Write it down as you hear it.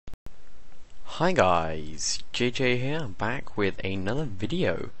Hi guys, JJ here, back with another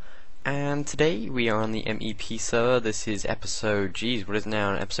video, and today we are on the MEP server. This is episode, what is it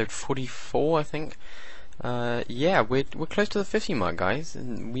now, episode 44 I think. Yeah, we're close to the 50 mark guys,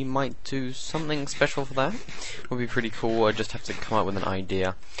 and we might do something special for that. It would be pretty cool. I just have to come up with an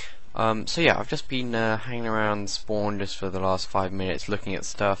idea. So yeah, I've just been hanging around spawn just for the last 5 minutes looking at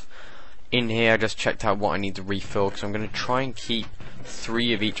stuff. In here I just checked out what I need to refill, because I'm going to try and keep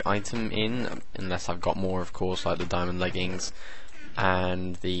 3 of each item in, unless I've got more of course, like the diamond leggings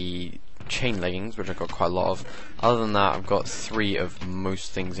and the chain leggings, which I've got quite a lot of. Other than that, I've got 3 of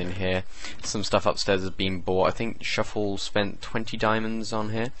most things in here. Some stuff upstairs has been bought. I think Shuffle spent 20 diamonds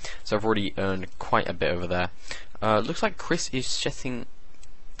on here, so I've already earned quite a bit over there. Looks like Chris is setting...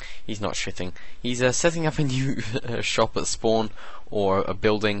 He's not shitting. He's setting up a new shop at spawn, or a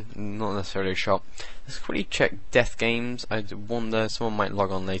building, not necessarily a shop. Let's quickly check Death Games. I wonder, someone might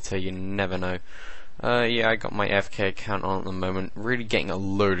log on later, you never know. Yeah, I got my FK account on at the moment. Really getting a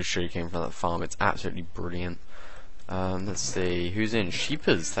load of sugarcane from that farm. It's absolutely brilliant. Let's see, who's in?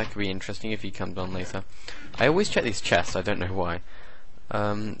 Sheepers. That could be interesting if he comes on later. I always check these chests, I don't know why.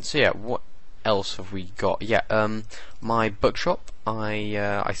 So yeah, what else have we got? Yeah, my bookshop.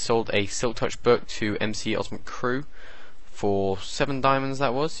 I sold a Silk Touch book to MC Ultimate Crew for 7 diamonds,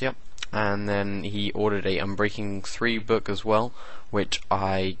 that was, yep. And then he ordered a Unbreaking 3 book as well, which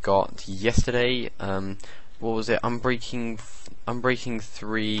I got yesterday. What was it? Unbreaking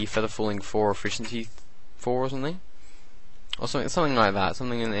 3, Feather Falling 4, Efficiency 4 or something? Or something like that,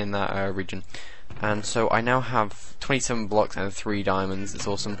 something in that region. And so I now have 27 blocks and 3 diamonds. It's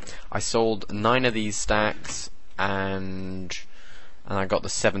awesome. I sold 9 of these stacks, and I got the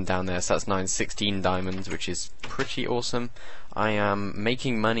 7 down there, so that's 9, 16 diamonds, which is pretty awesome. I am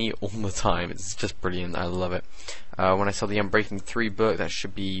making money all the time. It's just brilliant. I love it. When I sell the Unbreaking 3 book, that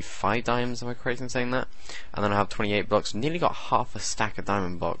should be 5 diamonds, am I correct in saying that? And then I have 28 blocks. Nearly got half a stack of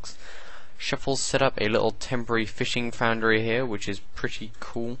diamond blocks. Shuffle set up a little temporary fishing foundry here, which is pretty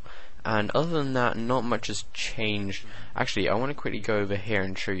cool. And other than that, not much has changed. Actually, I want to quickly go over here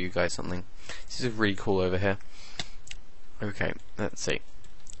and show you guys something. This is really cool over here. Okay, let's see.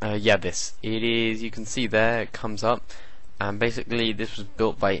 Yeah, this. It is, you can see there, it comes up. And basically, this was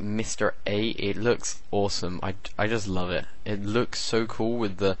built by Mr. A. It looks awesome. I just love it. It looks so cool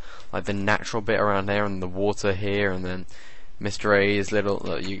with the natural bit around there and the water here, and then Mr. A's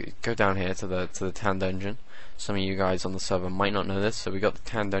little. You go down here to the town dungeon. Some of you guys on the server might not know this, so we got the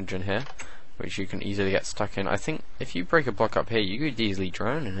town dungeon here, which you can easily get stuck in. I think if you break a block up here, you could easily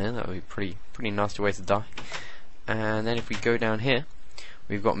drown in here. That would be pretty nasty way to die. And then if we go down here,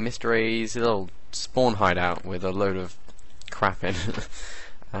 we've got Mr. A's little spawn hideout with a load of crap in.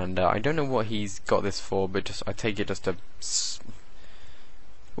 And I don't know what he's got this for, but I take it just to...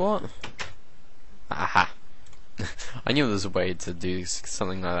 What? Aha! I knew there was a way to do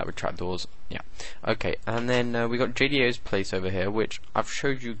something like that with trapdoors. Yeah. Okay, and then we got JDO's place over here, which I've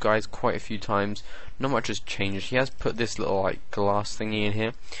showed you guys quite a few times. Not much has changed. He has put this little glass thingy in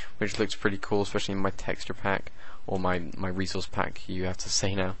here, which looks pretty cool, especially in my texture pack, or my resource pack, you have to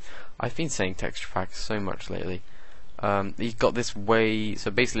say now. I've been saying texture pack so much lately. He's got this way, so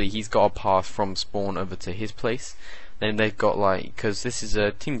basically he's got a path from spawn over to his place. Then they've got because this is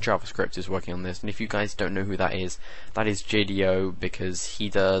Team JavaScript is working on this, and if you guys don't know who that is JDO, because he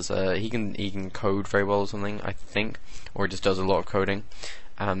does he can code very well or something, I think, or he just does a lot of coding.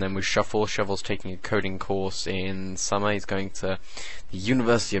 And then with Shuffle's taking a coding course in summer. He's going to the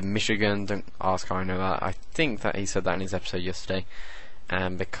University of Michigan. Don't ask how I know that. I think that he said that in his episode yesterday.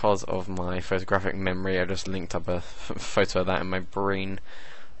 And because of my photographic memory, I just linked up a photo of that in my brain.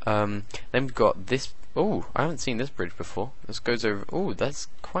 Then we've got this. Oh, I haven't seen this bridge before. This goes over. Oh, that's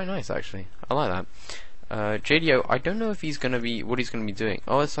quite nice actually. I like that. JDO, I don't know if he's gonna be what he's gonna be doing.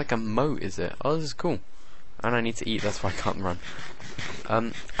 Oh, it's like a moat, is it? Oh, this is cool. And I need to eat. That's why I can't run.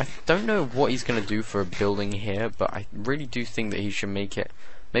 I don't know what he's gonna do for a building here, but I really do think that he should make it.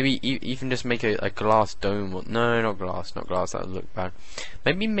 Maybe even just make a glass dome. Or, no, not glass. Not glass. That would look bad.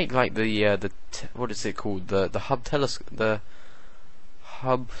 Maybe make like what is it called? The hub telescope. The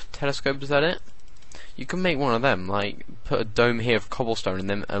hub telescope. Is that it? You can make one of them, like put a dome here of cobblestone, and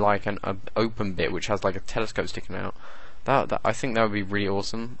then like an open bit which has like a telescope sticking out. That I think that would be really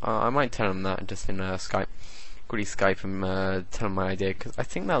awesome. I might tell him that just in Skype. Quickly Skype him, tell him my idea, because I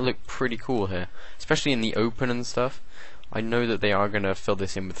think that would look pretty cool here, especially in the open and stuff. I know that they are gonna fill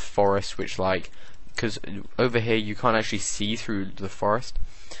this in with forest, which because over here you can't actually see through the forest.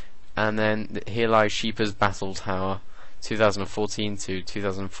 And then here lies Sheeper's Battle Tower. 2014 to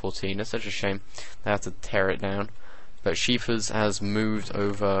 2014. It's such a shame they have to tear it down. But Sheepers has moved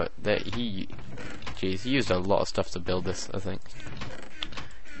over there. He used a lot of stuff to build this, I think.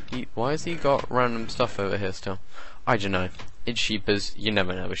 Why has he got random stuff over here still? I don't know. It's Sheepers. You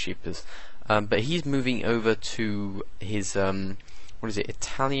never know with Sheepers. But he's moving over to his what is it?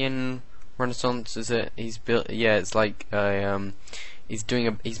 Italian Renaissance? Is it? He's built. Yeah, it's like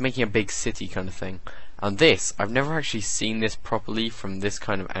he's making a big city kind of thing. And this, I've never actually seen this properly from this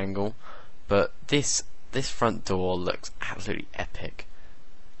kind of angle, but this front door looks absolutely epic.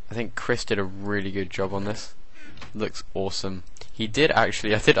 I think Chris did a really good job on this. Looks awesome. He did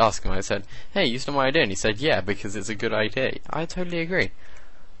actually. I did ask him. I said, "Hey, you stole my idea," and he said, "Yeah, because it's a good idea." I totally agree.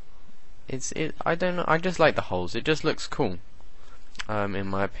 I don't know. I just like the holes. It just looks cool. In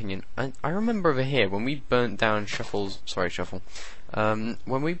my opinion. I remember over here when we burnt down Shuffle's. Sorry, Shuffle.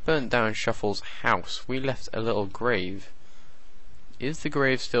 When we burnt down Shuffle's house, we left a little grave. Is the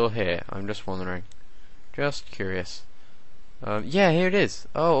grave still here? I'm just wondering. Just curious. Yeah, here it is.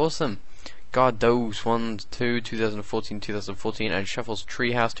 Oh, awesome. God, those ones too. 2014, and Shuffle's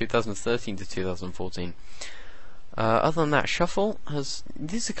Treehouse 2013 to 2014. Other than that, Shuffle has.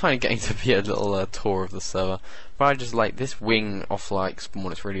 This is kind of getting to be a little tour of the server, but I just like this wing off like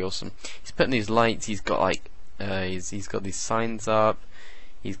spawn. It's really awesome. He's putting these lights. He's got like he's got these signs up.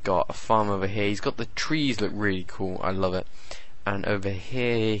 He's got a farm over here. He's got the trees look really cool. I love it. And over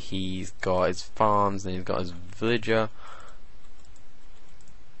here he's got his farms, and he's got his villager.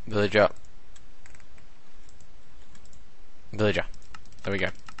 There we go.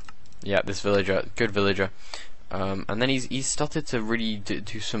 Yeah, this villager, good villager. And then he's started to really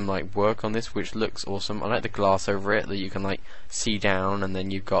do some like work on this, which looks awesome. I like the glass over it that you can like see down, and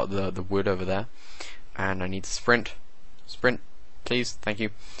then you've got the wood over there. And I need to sprint, please, thank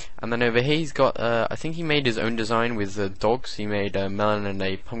you. And then over here he's got I think he made his own design with dogs. He made a melon and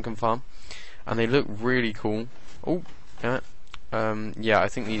a pumpkin farm, and they look really cool. Oh, damn it. Yeah, I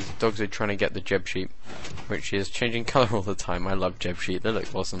think these dogs are trying to get the Jeb sheep, which is changing colour all the time. I love Jeb sheep, they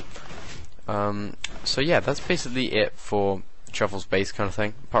look awesome. So yeah, that's basically it for Shuffle's base kind of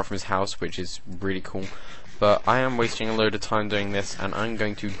thing, apart from his house, which is really cool. But I am wasting a load of time doing this, and I'm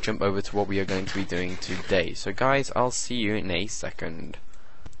going to jump over to what we are going to be doing today. So guys, I'll see you in a second.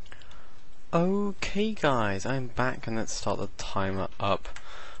 Okay guys, I'm back, and let's start the timer up.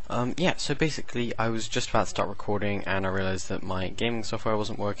 Yeah, so basically I was just about to start recording, and I realised that my gaming software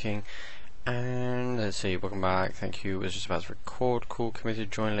wasn't working. And let's see, welcome back, thank you. Was just about to record. Cool,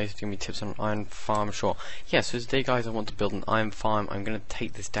 committed, join later, give me tips on an iron farm. Sure. Yeah, so today guys I want to build an iron farm. I'm going to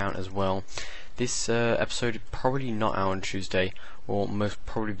take this down as well. This episode probably not out on Tuesday, or most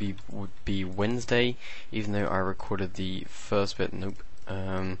probably would be Wednesday, even though I recorded the first bit. Nope.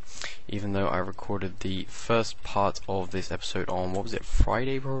 Even though I recorded the first part of this episode on, what was it,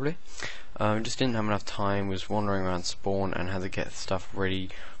 Friday probably? Just didn't have enough time, was wandering around spawn and had to get stuff ready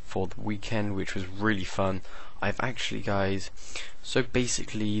for the weekend, which was really fun. I've actually, guys, so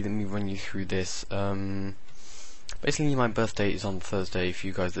basically, let me run you through this. Basically my birthday is on Thursday, for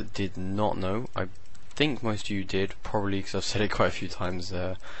you guys that did not know. I think most of you did, probably because I've said it quite a few times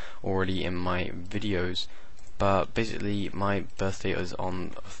already in my videos. But basically my birthday is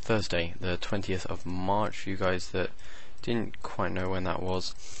on Thursday, the 20th of March, for you guys that didn't quite know when that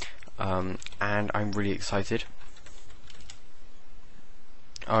was. And I'm really excited.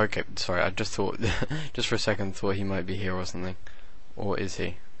 Oh, okay, sorry, I just thought, just for a second thought he might be here or something. Or is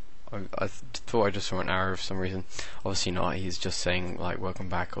he? I thought I just saw an arrow for some reason. Obviously not, he's just saying like welcome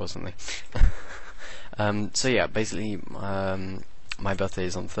back or something. So yeah, basically my birthday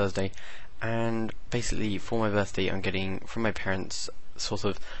is on Thursday, and basically for my birthday I'm getting from my parents, sort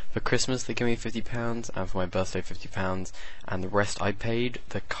of for Christmas they give me £50, and for my birthday £50, and the rest I paid.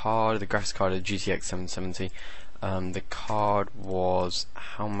 The graphics card, a GTX 770. The card was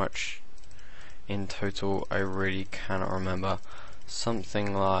how much in total? I really cannot remember.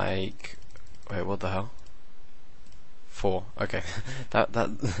 Something like, wait, what the hell? 4. Okay,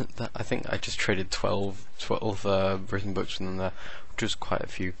 that I think I just traded 12 written books from them there, which was quite a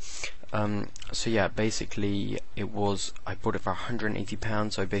few. So yeah, basically it was, I bought it for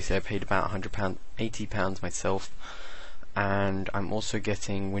 £180, so basically I paid about £100, £80 myself. And I'm also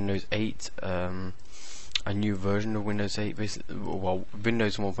getting Windows 8, a new version of Windows 8, basically, well,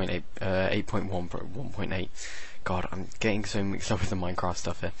 Windows 1.8, 8.1 1.8. God, I'm getting so mixed up with the Minecraft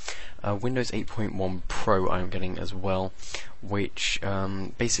stuff here. Windows 8.1 Pro I'm getting as well, which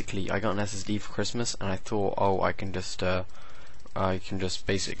basically I got an SSD for Christmas, and I thought, oh, I can just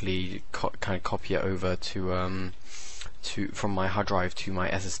basically kind of copy it over to from my hard drive to my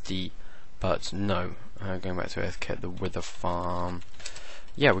SSD, but no. Going back to Earthkit, the Wither Farm.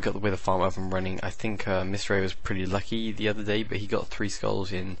 yeah, we got the wither farm up and running. I think Mr. Ray was pretty lucky the other day, but he got 3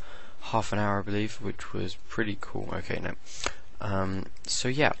 skulls in half an hour, I believe, which was pretty cool. Okay, no. So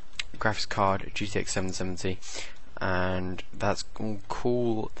yeah, graphics card GTX 770, and that's all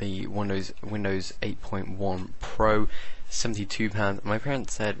cool. The Windows 8.1 Pro, £72. My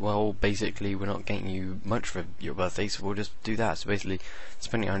parents said, well, basically we're not getting you much for your birthday, so we'll just do that. So basically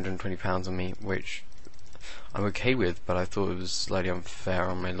spending £120 on me, which I'm okay with, but I thought it was slightly unfair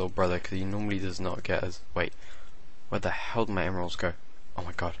on my little brother, because he normally does not get as... Wait, where the hell did my emeralds go? Oh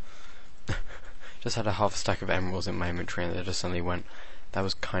my god. Just had a half stack of emeralds in my inventory and they just suddenly went. That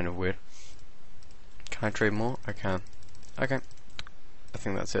was kind of weird. Can I trade more? I can. Okay. I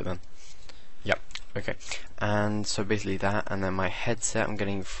think that's it then. Yep. Okay. And so basically that, and then my headset I'm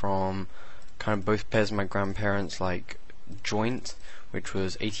getting from kind of both pairs of my grandparents, like joint, which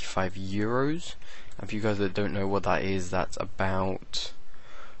was €85. And for you guys that don't know what that is, that's about,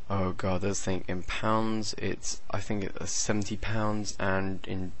 oh god, this thing in pounds, it's, I think it's £70, and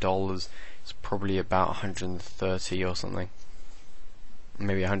in dollars it's probably about 130 or something,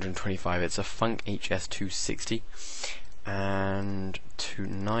 maybe 125. It's a Funk HS260, and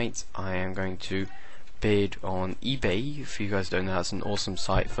tonight I am going to bid on eBay. If you guys don't know, that's an awesome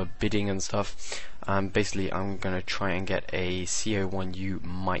site for bidding and stuff. Basically I'm going to try and get a CO1U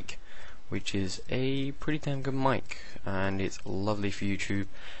mic, which is a pretty damn good mic, and it's lovely for YouTube.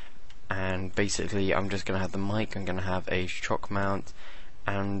 And basically I'm just going to have the mic, I'm going to have a shock mount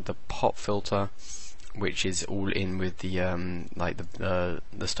and the pop filter, which is all in with the like the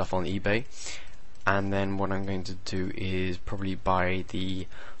stuff on eBay. And then what I'm going to do is probably buy the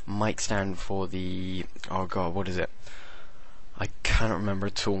mic stand for the, oh god, what is it? I cannot remember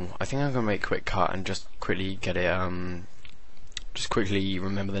at all. I think I'm going to make a quick cut and just quickly get it, just quickly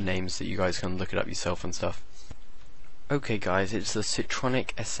remember the names so you guys can look it up yourself and stuff. Okay guys, it's the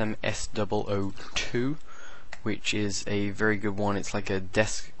Citronic SMS002, which is a very good one. It's like a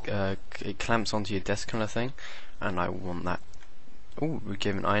desk, it clamps onto your desk kind of thing, and I want that. Oh, we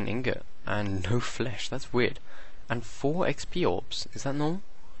gave an iron ingot, and no flesh, that's weird. And 4 XP orbs, is that normal?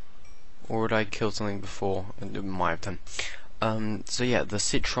 Or would I kill something before? It might have done. So yeah, the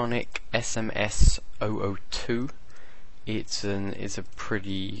Citronic SMS002, it's a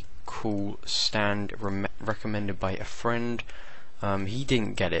pretty cool stand, recommended by a friend. He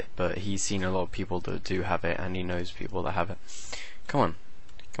didn't get it, but he's seen a lot of people that do have it, and he knows people that have it. Come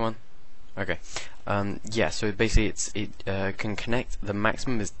on. Okay. Yeah. So basically, it can connect. The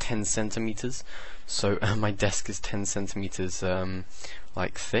maximum is 10 centimeters. So my desk is 10 centimeters,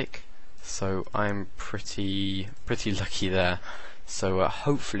 like thick. So I'm pretty lucky there. So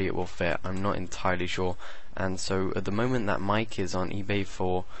hopefully it will fit. I'm not entirely sure. And so at the moment, that mic is on eBay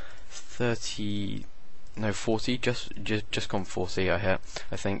for 40, just gone 40. I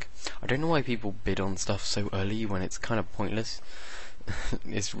think. I don't know why people bid on stuff so early when it's kind of pointless.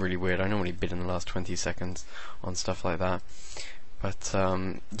 It's really weird. I normally bid in the last 20 seconds on stuff like that. But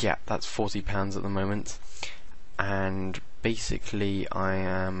yeah, that's £40 at the moment. And basically,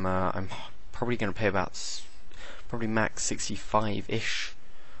 I'm probably going to pay about probably max 65-ish.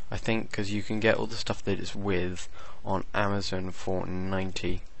 I think, because you can get all the stuff that it's with on Amazon for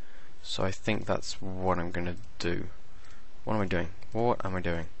 90. So I think that's what I'm gonna do. What am I doing?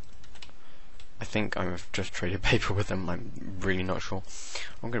 I think I've just traded paper with them. I'm really not sure.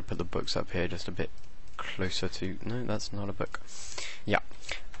 I'm gonna put the books up here just a bit closer to. No, that's not a book. Yeah.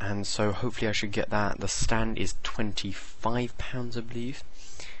 And so hopefully I should get that. The stand is £25, I believe,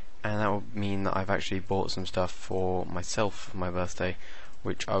 and that will mean that I've actually bought some stuff for myself for my birthday,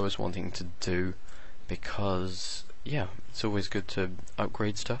 which I was wanting to do, because yeah, it's always good to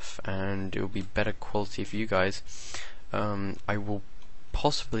upgrade stuff, and it will be better quality for you guys. I will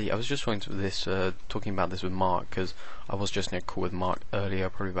possibly, I was just talking about this with Mark, because I was just in a call with Mark earlier,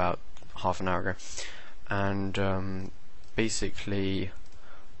 probably about half an hour ago, and basically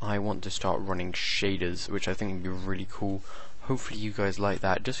I want to start running shaders, which I think would be really cool. Hopefully you guys like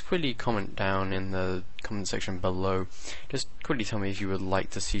that. Just quickly comment down in the comment section below. Just quickly tell me if you would like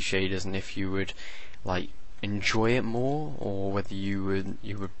to see shaders, and if you would like enjoy it more, or whether you would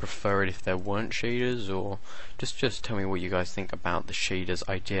prefer it if there weren't shaders, or just tell me what you guys think about the shaders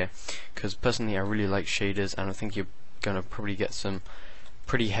idea. Because personally, I really like shaders, and I think you're gonna probably get some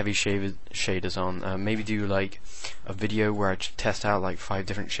pretty heavy shaders on. Maybe do like a video where I test out like 5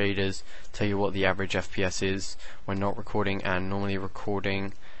 different shaders, tell you what the average FPS is when not recording and normally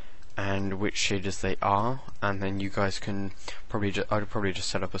recording, and which shaders they are, and then you guys can probably I'd probably just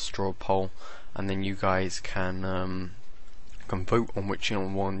set up a straw poll, and then you guys can vote on which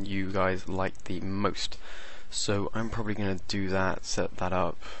one you guys like the most. So I'm probably going to do that, set that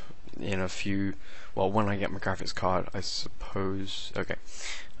up in a few, well, when I get my graphics card, I suppose. Okay,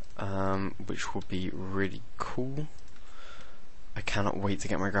 which will be really cool. I cannot wait to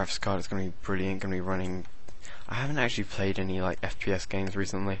get my graphics card. It's going to be brilliant. Going to be running. I haven't actually played any like FPS games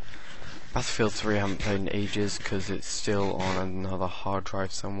recently. Battlefield 3 I haven't played in ages because it's still on another hard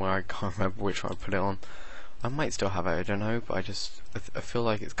drive somewhere. I can't remember which one I put it on. I might still have it, I don't know, but I feel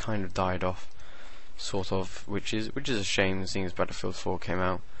like it's kind of died off, sort of, which is a shame, seeing as Battlefield 4 came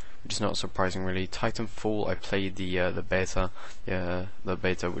out, which is not surprising really. Titanfall, I played the beta,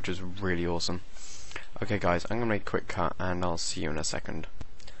 which was really awesome. Okay guys, I'm gonna make a quick cut and I'll see you in a second.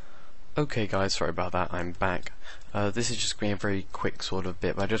 Okay guys, sorry about that, I'm back. This is just going to be a very quick sort of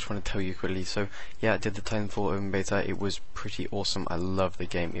bit, but I just want to tell you quickly. So yeah, I did the Titanfall open beta. It was pretty awesome. I love the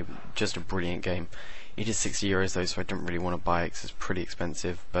game. It was just a brilliant game. It is €60 though, so I don't really want to buy it because it's pretty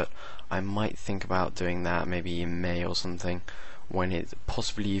expensive, but I might think about doing that maybe in May or something, when it's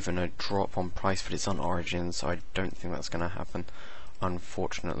possibly even a drop on price, but it's on Origin, so I don't think that's going to happen,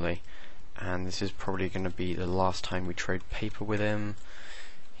 unfortunately. And this is probably going to be the last time we trade paper with him,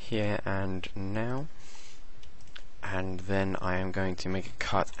 here and now. And then I am going to make a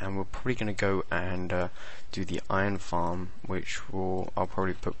cut, and we're probably going to go and do the iron farm, which I'll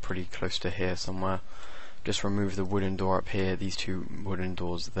probably put pretty close to here somewhere. Just remove the wooden door up here, these two wooden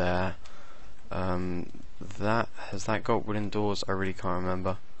doors there. Has that got wooden doors? I really can't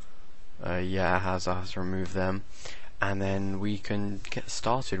remember. Yeah, it has. I have to remove them, and then we can get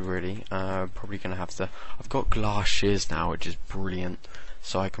started really. Probably going to have to. I've got glass shears now, which is brilliant.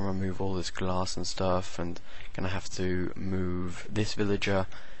 So I can remove all this glass and stuff, and gonna have to move this villager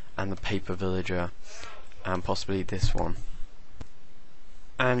and the paper villager and possibly this one.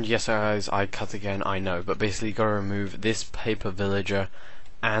 And yes guys, I cut again, I know, but basically gotta remove this paper villager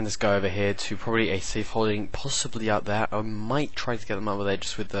and this guy over here to probably a safe holding, possibly out there. I might try to get them over there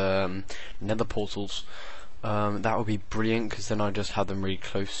just with the nether portals. That would be brilliant because then I just have them really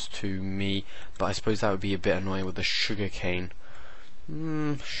close to me, but I suppose that would be a bit annoying with the sugar cane.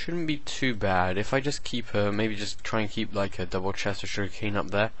 Shouldn't be too bad if I just keep maybe just try and keep like a double chest of sugarcane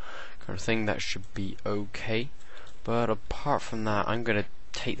up there kind of thing. That should be okay. But apart from that, I'm gonna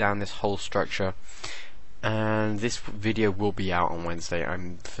take down this whole structure, and this video will be out on Wednesday.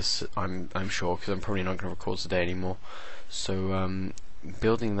 I'm sure, because I'm probably not gonna record today anymore. So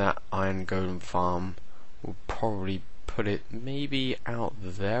building that Iron Golem Farm will probably put it maybe out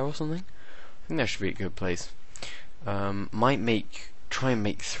there or something. I think that should be a good place. Might try and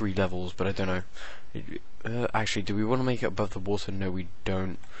make 3 levels, but I don't know. Actually, do we want to make it above the water? No, we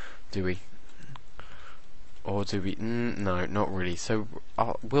don't. Do we? Or do we? No, not really. So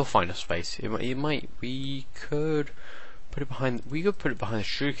we'll find a space. It might. We could put it behind. We could put it behind the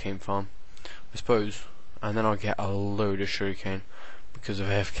sugarcane farm, I suppose, and then I'll get a load of sugarcane because of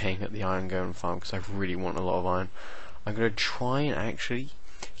AFKing at the Iron Golem Farm, because I really want a lot of iron. I'm gonna try and actually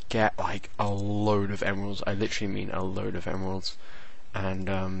get like a load of emeralds. I literally mean a load of emeralds,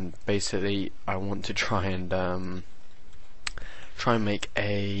 and basically I want to try and make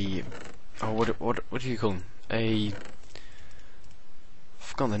a what do you call them? I've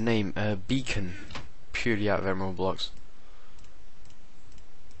forgotten the name. A beacon purely out of emerald blocks.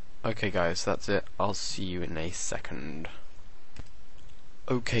 Okay guys, that's it. I'll see you in a second.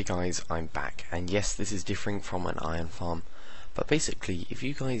 Okay guys, I'm back, and yes, this is differing from an iron farm. But basically, if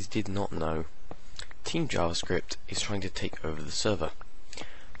you guys did not know, Team JavaScript is trying to take over the server.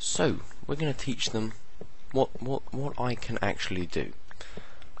 So we're going to teach them what I can actually do.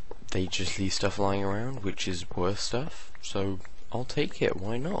 They just leave stuff lying around, which is worth stuff. So I'll take it.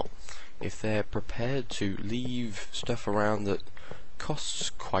 Why not? If they're prepared to leave stuff around that costs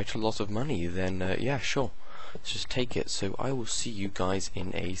quite a lot of money, then yeah, sure. Let's just take it. So I will see you guys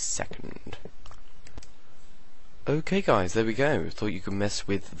in a second. Okay guys, there we go. Thought you could mess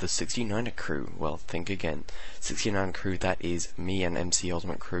with the 69er crew. Well, think again. 69er crew, that is me and MC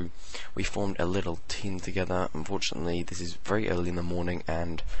Ultimate Crew. We formed a little team together. Unfortunately, this is very early in the morning,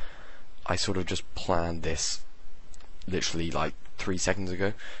 and I sort of just planned this literally like 3 seconds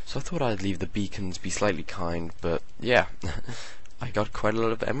ago. So I thought I'd leave the beacons, be slightly kind, but yeah. I got quite a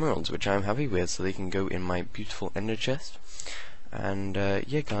lot of emeralds, which I'm happy with, so they can go in my beautiful ender chest. And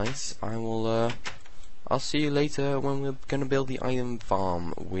yeah guys, I'll see you later when we're gonna build the iron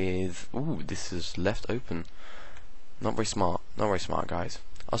farm with... Ooh, this is left open. Not very smart. Not very smart, guys.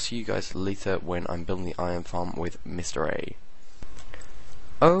 I'll see you guys later when I'm building the iron farm with Mr. A.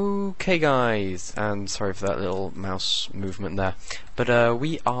 Okay, guys, and sorry for that little mouse movement there. But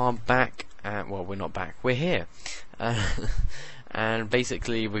we are back. Well, we're not back. We're here. And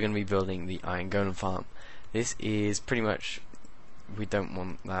basically, we're gonna be building the Iron Golem Farm. This is pretty much, we don't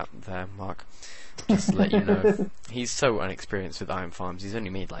want that there, Mark. Just to let you know. He's so unexperienced with iron farms. He's only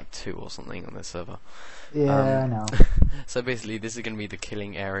made like 2 or something on this server. Yeah, I know. So basically, this is going to be the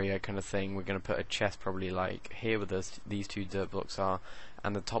killing area kind of thing. We're going to put a chest probably like here where these 2 dirt blocks are,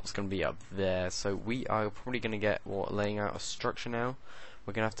 and the top's going to be up there. So we are probably going to get laying out a structure now.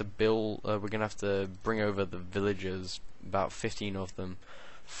 We're going to have to build. We're going to have to bring over the villagers, about 15 of them,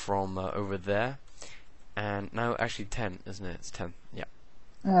 from over there. And now actually 10, isn't it? It's 10. Yeah.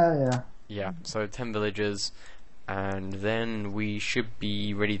 Yeah. Yeah. So 10 villagers. And then we should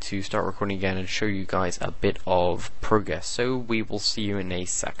be ready to start recording again and show you guys a bit of progress. So we will see you in a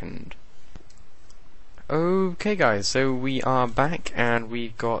second. Okay guys, so we are back and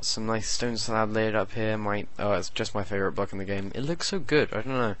we've got some nice stone slab laid up here. It's just my favourite block in the game. It looks so good, I don't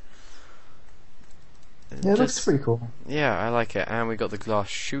know. Yeah, it looks pretty cool. Yeah, I like it. And we got the glass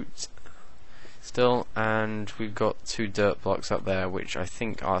chute still, and we've got 2 dirt blocks up there which I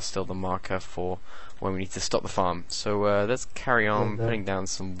think are still the marker for when we need to stop the farm. So let's carry on putting down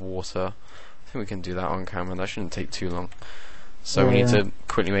some water. I think we can do that on camera, that shouldn't take too long. So we need to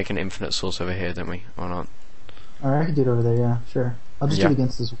quickly make an infinite source over here, don't we? Or not? Alright, I can do it over there, yeah, sure. I'll just do it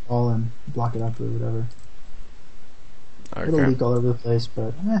against this wall and block it up or whatever. Okay. It'll leak all over the place,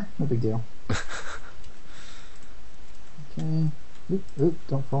 but no big deal. Okay. Oop,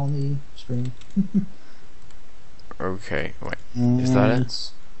 don't fall in the stream. Okay, wait. Is that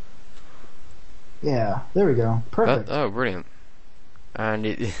it? Yeah, there we go. Perfect. Oh, brilliant. And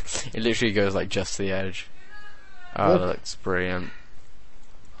it it literally goes like just to the edge. Oh, that looks brilliant.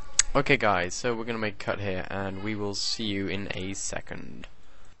 Okay guys, so we're going to make a cut here and we will see you in a second.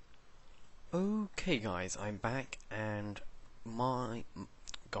 Okay guys, I'm back and Mark,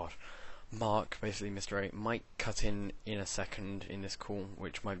 basically Mr. A, might cut in a second in this call,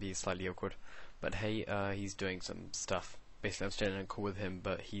 which might be slightly awkward. But hey, he's doing some stuff. Basically I'm still in a call with him,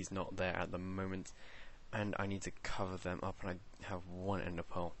 but he's not there at the moment. And I need to cover them up, and I have 1 ender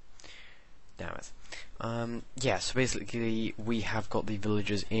pearl. Damn it. Yeah, so basically we have got the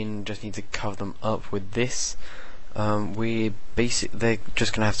villagers in, just need to cover them up with this. They're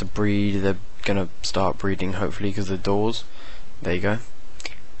just gonna have to breed, they're gonna start breeding hopefully because of the doors. There you go.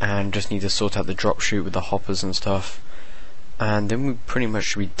 And just need to sort out the drop chute with the hoppers and stuff. And then we pretty much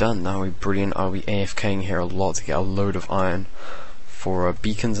should be done now. We're brilliant. I'll be AFKing here a lot to get a load of iron for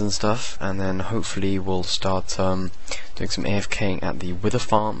beacons and stuff, and then hopefully we'll start doing some AFKing at the Wither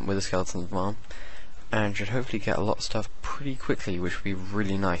Skeleton farm, and should hopefully get a lot of stuff pretty quickly, which would be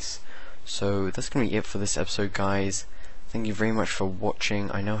really nice. So that's going to be it for this episode guys. Thank you very much for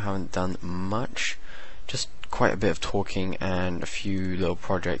watching. I know I haven't done much, just quite a bit of talking and a few little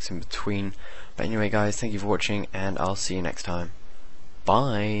projects in between, but anyway guys, thank you for watching and I'll see you next time.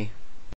 Bye.